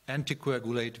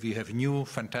 anticoagulate, we have new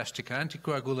fantastic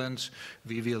anticoagulants,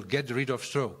 we will get rid of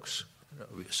strokes.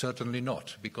 Certainly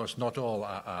not, because not all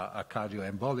are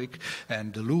cardioembolic,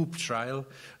 and the LOOP trial,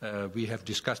 we have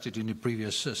discussed it in the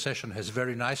previous session, has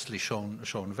very nicely shown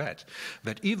that.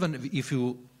 But even if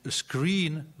you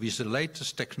screen with the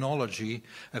latest technology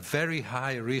a very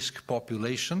high-risk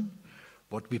population,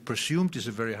 what we presumed is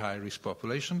a very high-risk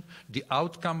population, the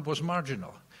outcome was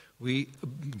marginal. The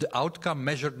outcome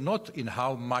measured not in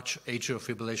how much atrial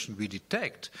fibrillation we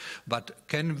detect, but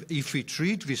if we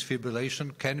treat with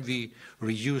fibrillation, can we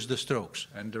reduce the strokes?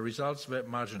 And the results were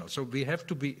marginal. So we have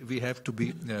to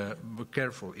be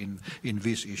careful in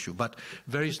this issue. But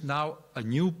there is now a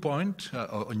new point,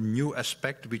 a new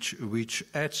aspect which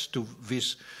adds to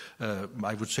this,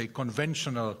 I would say,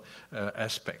 conventional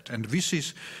aspect. And this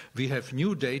is, we have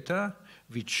new data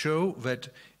which show that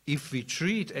if we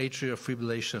treat atrial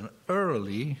fibrillation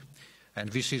early, and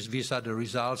these are the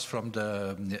results from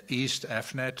the East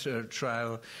AFNET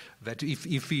trial, that if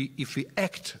we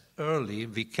act early,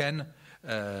 we can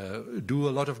do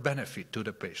a lot of benefit to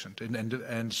the patient.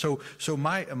 And so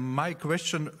my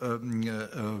question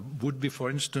would be, for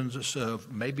instance,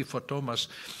 maybe for Thomas,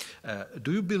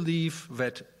 do you believe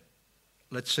that,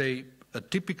 let's say, a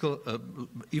typical,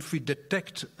 if we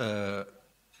detect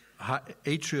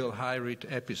atrial high rate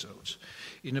episodes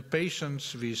in a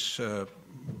patients with,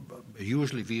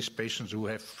 usually these patients who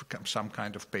have some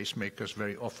kind of pacemakers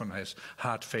very often has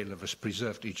heart failure with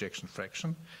preserved ejection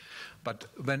fraction. But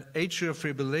when atrial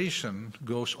fibrillation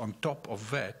goes on top of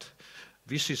that,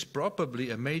 this is probably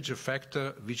a major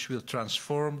factor which will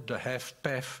transform the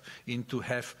HFpEF into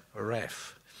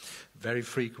HFrEF very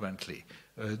frequently.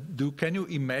 Can you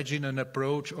imagine an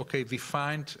approach, okay, we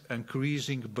find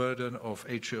increasing burden of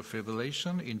atrial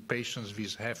fibrillation in patients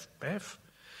with HFpEF,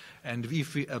 and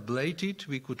if we ablate it,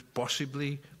 we could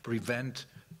possibly prevent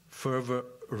further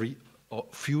or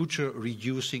future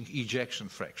reducing ejection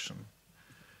fraction?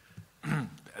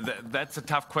 That's a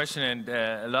tough question and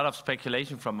a lot of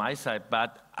speculation from my side,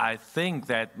 but I think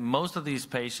that most of these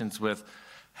patients with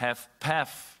HFpEF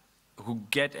who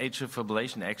get atrial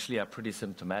fibrillation actually are pretty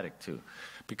symptomatic too,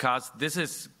 because this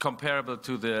is comparable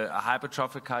to the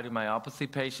hypertrophic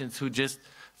cardiomyopathy patients who just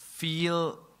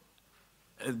feel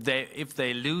if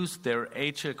they lose their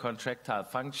atrial contractile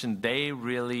function, they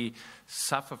really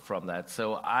suffer from that.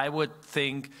 So I would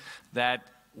think that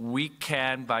we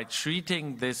can, by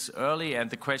treating this early, and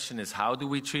the question is how do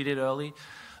we treat it early?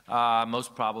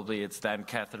 Most probably it's then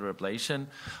catheter ablation.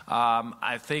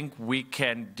 I think we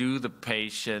can do the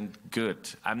patient good.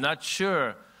 I'm not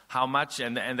sure how much,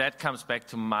 and that comes back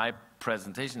to my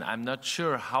presentation, I'm not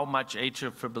sure how much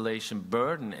atrial fibrillation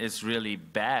burden is really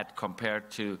bad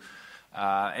compared to,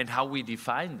 and how we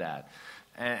define that.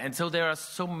 And so there are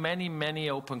so many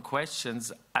open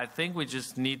questions. I think we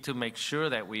just need to make sure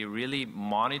that we really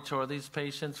monitor these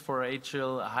patients for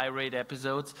atrial high rate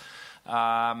episodes.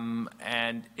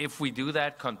 And if we do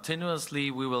that continuously,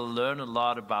 we will learn a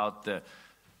lot about the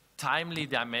timely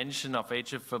dimension of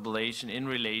atrial fibrillation in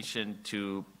relation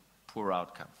to poor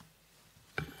outcome.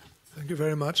 Thank you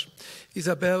very much.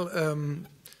 Isabel,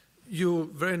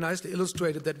 you very nicely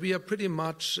illustrated that we are pretty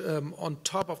much on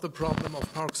top of the problem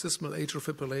of paroxysmal atrial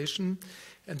fibrillation,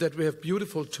 and that we have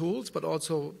beautiful tools, but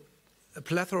also a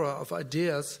plethora of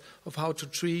ideas of how to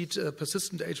treat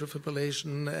persistent atrial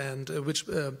fibrillation and which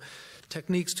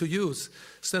techniques to use.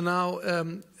 So now,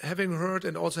 having heard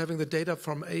and also having the data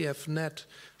from AFNet,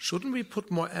 shouldn't we put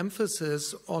more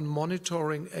emphasis on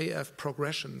monitoring AF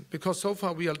progression? Because so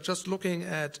far we are just looking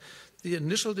at the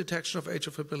initial detection of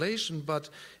atrial fibrillation, but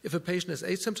if a patient is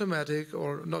asymptomatic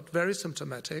or not very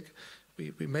symptomatic,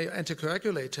 we may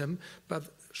anticoagulate him, but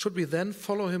should we then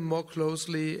follow him more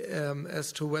closely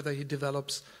as to whether he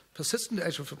develops persistent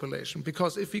atrial fibrillation?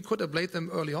 Because if we could ablate them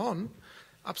early on,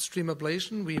 upstream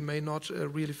ablation, we may not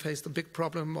really face the big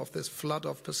problem of this flood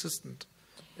of persistent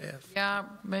AF.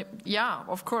 Yeah,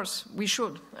 of course, we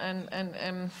should.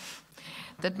 And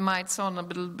that might sound a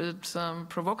little bit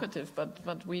provocative,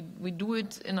 but we do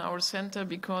it in our center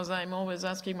because I'm always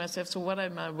asking myself, so what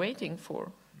am I waiting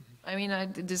for? I mean,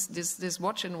 this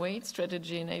watch and wait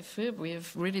strategy in AFib, we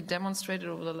have really demonstrated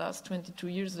over the last 22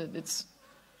 years that it's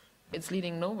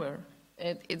leading nowhere.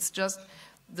 It's just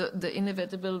the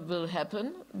inevitable will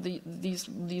happen.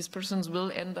 These persons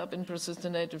will end up in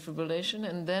persistent atrial fibrillation,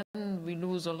 and then we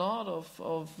lose a lot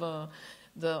of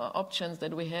the options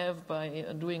that we have by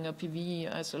doing a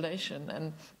PV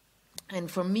isolation.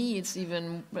 And for me, it's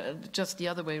even just the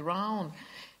other way around.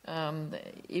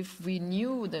 If we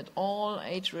knew that all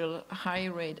atrial high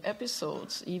rate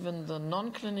episodes, even the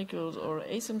non-clinical or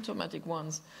asymptomatic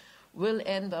ones, will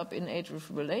end up in atrial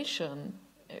fibrillation,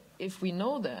 if we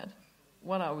know that,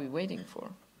 what are we waiting for?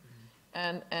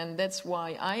 And that's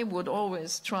why I would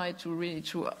always try to really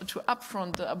to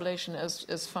upfront the ablation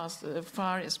as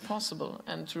far as possible,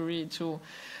 and to really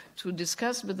to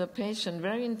discuss with the patient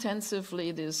very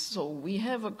intensively this. So we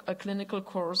have a clinical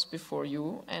course before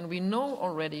you, and we know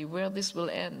already where this will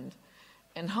end,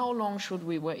 and how long should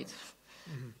we wait?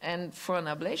 And for an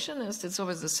ablationist, it's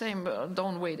always the same.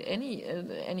 Don't wait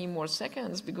any more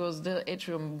seconds, because the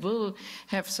atrium will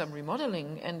have some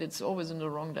remodeling, and it's always in the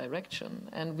wrong direction.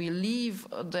 And we leave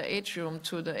the atrium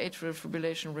to the atrial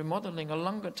fibrillation remodeling a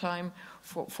longer time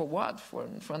for what?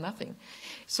 For nothing.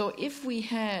 So if we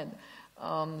had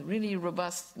really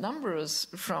robust numbers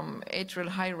from atrial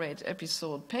high rate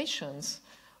episode patients,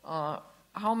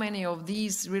 how many of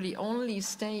these really only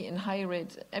stay in high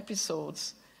rate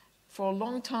episodes for a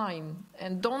long time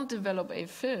and don't develop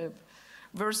AFib,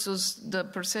 versus the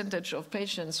percentage of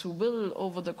patients who will,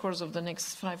 over the course of the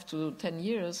next 5 to 10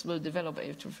 years, will develop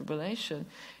atrial fibrillation.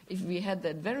 If we had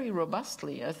that very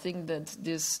robustly, I think that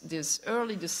this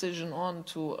early decision on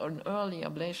to an early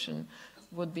ablation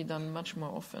would be done much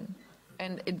more often.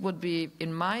 And it would be,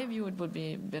 in my view, it would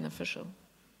be beneficial.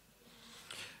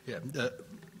 Yeah,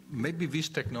 maybe these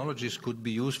technologies could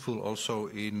be useful also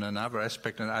in another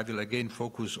aspect, and I will again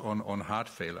focus on heart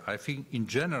failure. I think in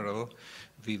general,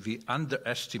 we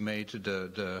underestimate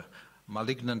the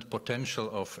malignant potential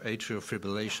of atrial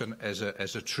fibrillation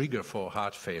as a trigger for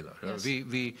heart failure. Yes.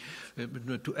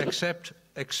 To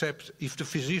accept if the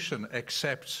physician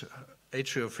accepts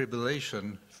atrial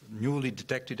fibrillation, newly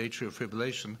detected atrial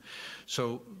fibrillation,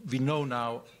 so we know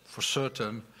now for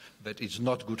certain that it's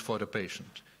not good for the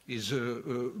patient. Is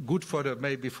good for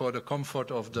maybe for the comfort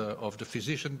of the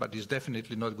physician, but is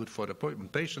definitely not good for the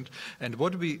patient. And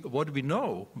what we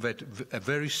know that a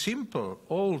very simple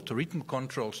old rhythm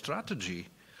control strategy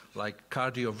like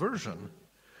cardioversion,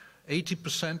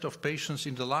 80% of patients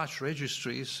in the large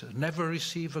registries never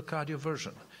receive a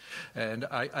cardioversion, and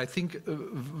I think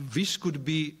this could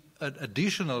be an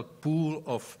additional pool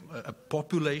of a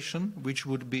population which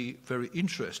would be very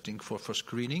interesting for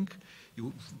screening.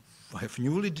 You have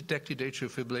newly detected atrial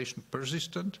fibrillation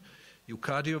persistent, you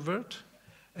cardiovert,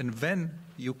 and then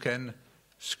you can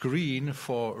screen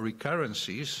for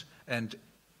recurrences and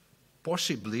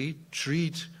possibly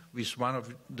treat with one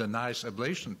of the nice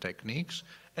ablation techniques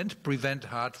and prevent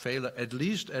heart failure, at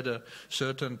least at a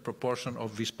certain proportion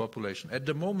of this population. At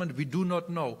the moment, we do not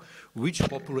know which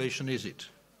population is it.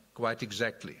 Quite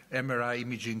exactly. MRI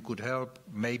imaging could help,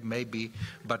 maybe,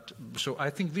 but so I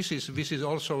think this is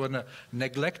also a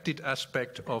neglected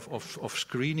aspect of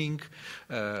screening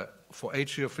for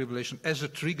atrial fibrillation as a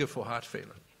trigger for heart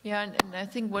failure. Yeah, and I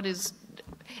think what is,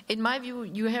 in my view,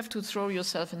 you have to throw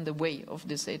yourself in the way of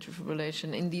this atrial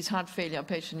fibrillation in these heart failure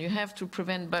patients. You have to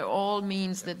prevent by all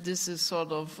means that this is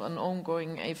sort of an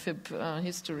ongoing AFib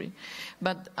history.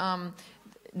 But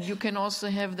you can also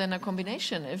have then a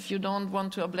combination. If you don't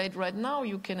want to ablate right now,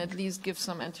 you can at least give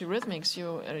some antiarrhythmics.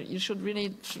 You should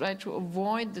really try to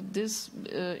avoid that this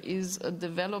is a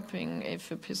developing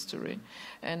AFib history.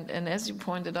 And as you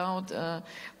pointed out,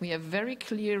 we have very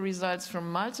clear results from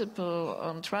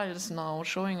multiple trials now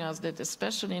showing us that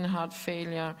especially in heart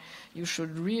failure, you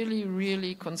should really,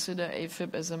 really consider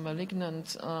AFib as a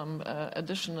malignant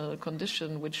additional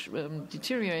condition which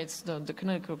deteriorates the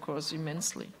clinical course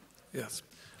immensely. Yes.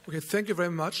 Okay, thank you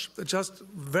very much. Just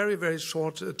very, very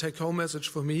short take-home message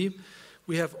for me.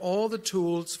 We have all the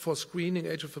tools for screening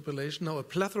atrial fibrillation now, a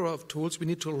plethora of tools. We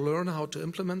need to learn how to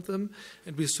implement them,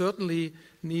 and we certainly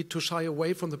need to shy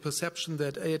away from the perception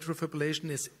that atrial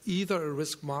fibrillation is either a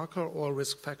risk marker or a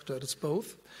risk factor. It is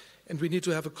both. And we need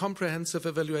to have a comprehensive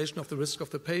evaluation of the risk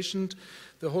of the patient.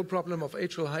 The whole problem of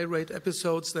atrial high rate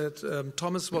episodes that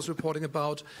Thomas was reporting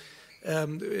about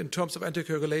in terms of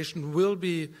anticoagulation will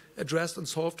be addressed and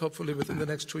solved hopefully within the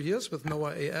next 2 years with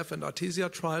NOAA AF and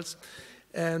Artesia trials.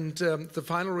 And the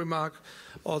final remark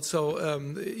also,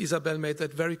 Isabel made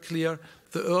that very clear.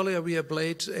 The earlier we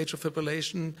ablate atrial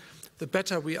fibrillation, the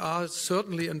better we are,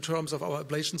 certainly in terms of our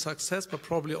ablation success, but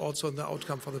probably also in the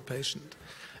outcome for the patient.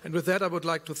 And with that, I would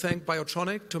like to thank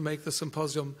BIOTRONIK to make the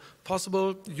symposium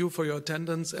possible, you for your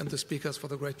attendance, and the speakers for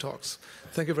the great talks.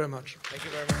 Thank you very much. Thank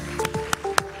you very much.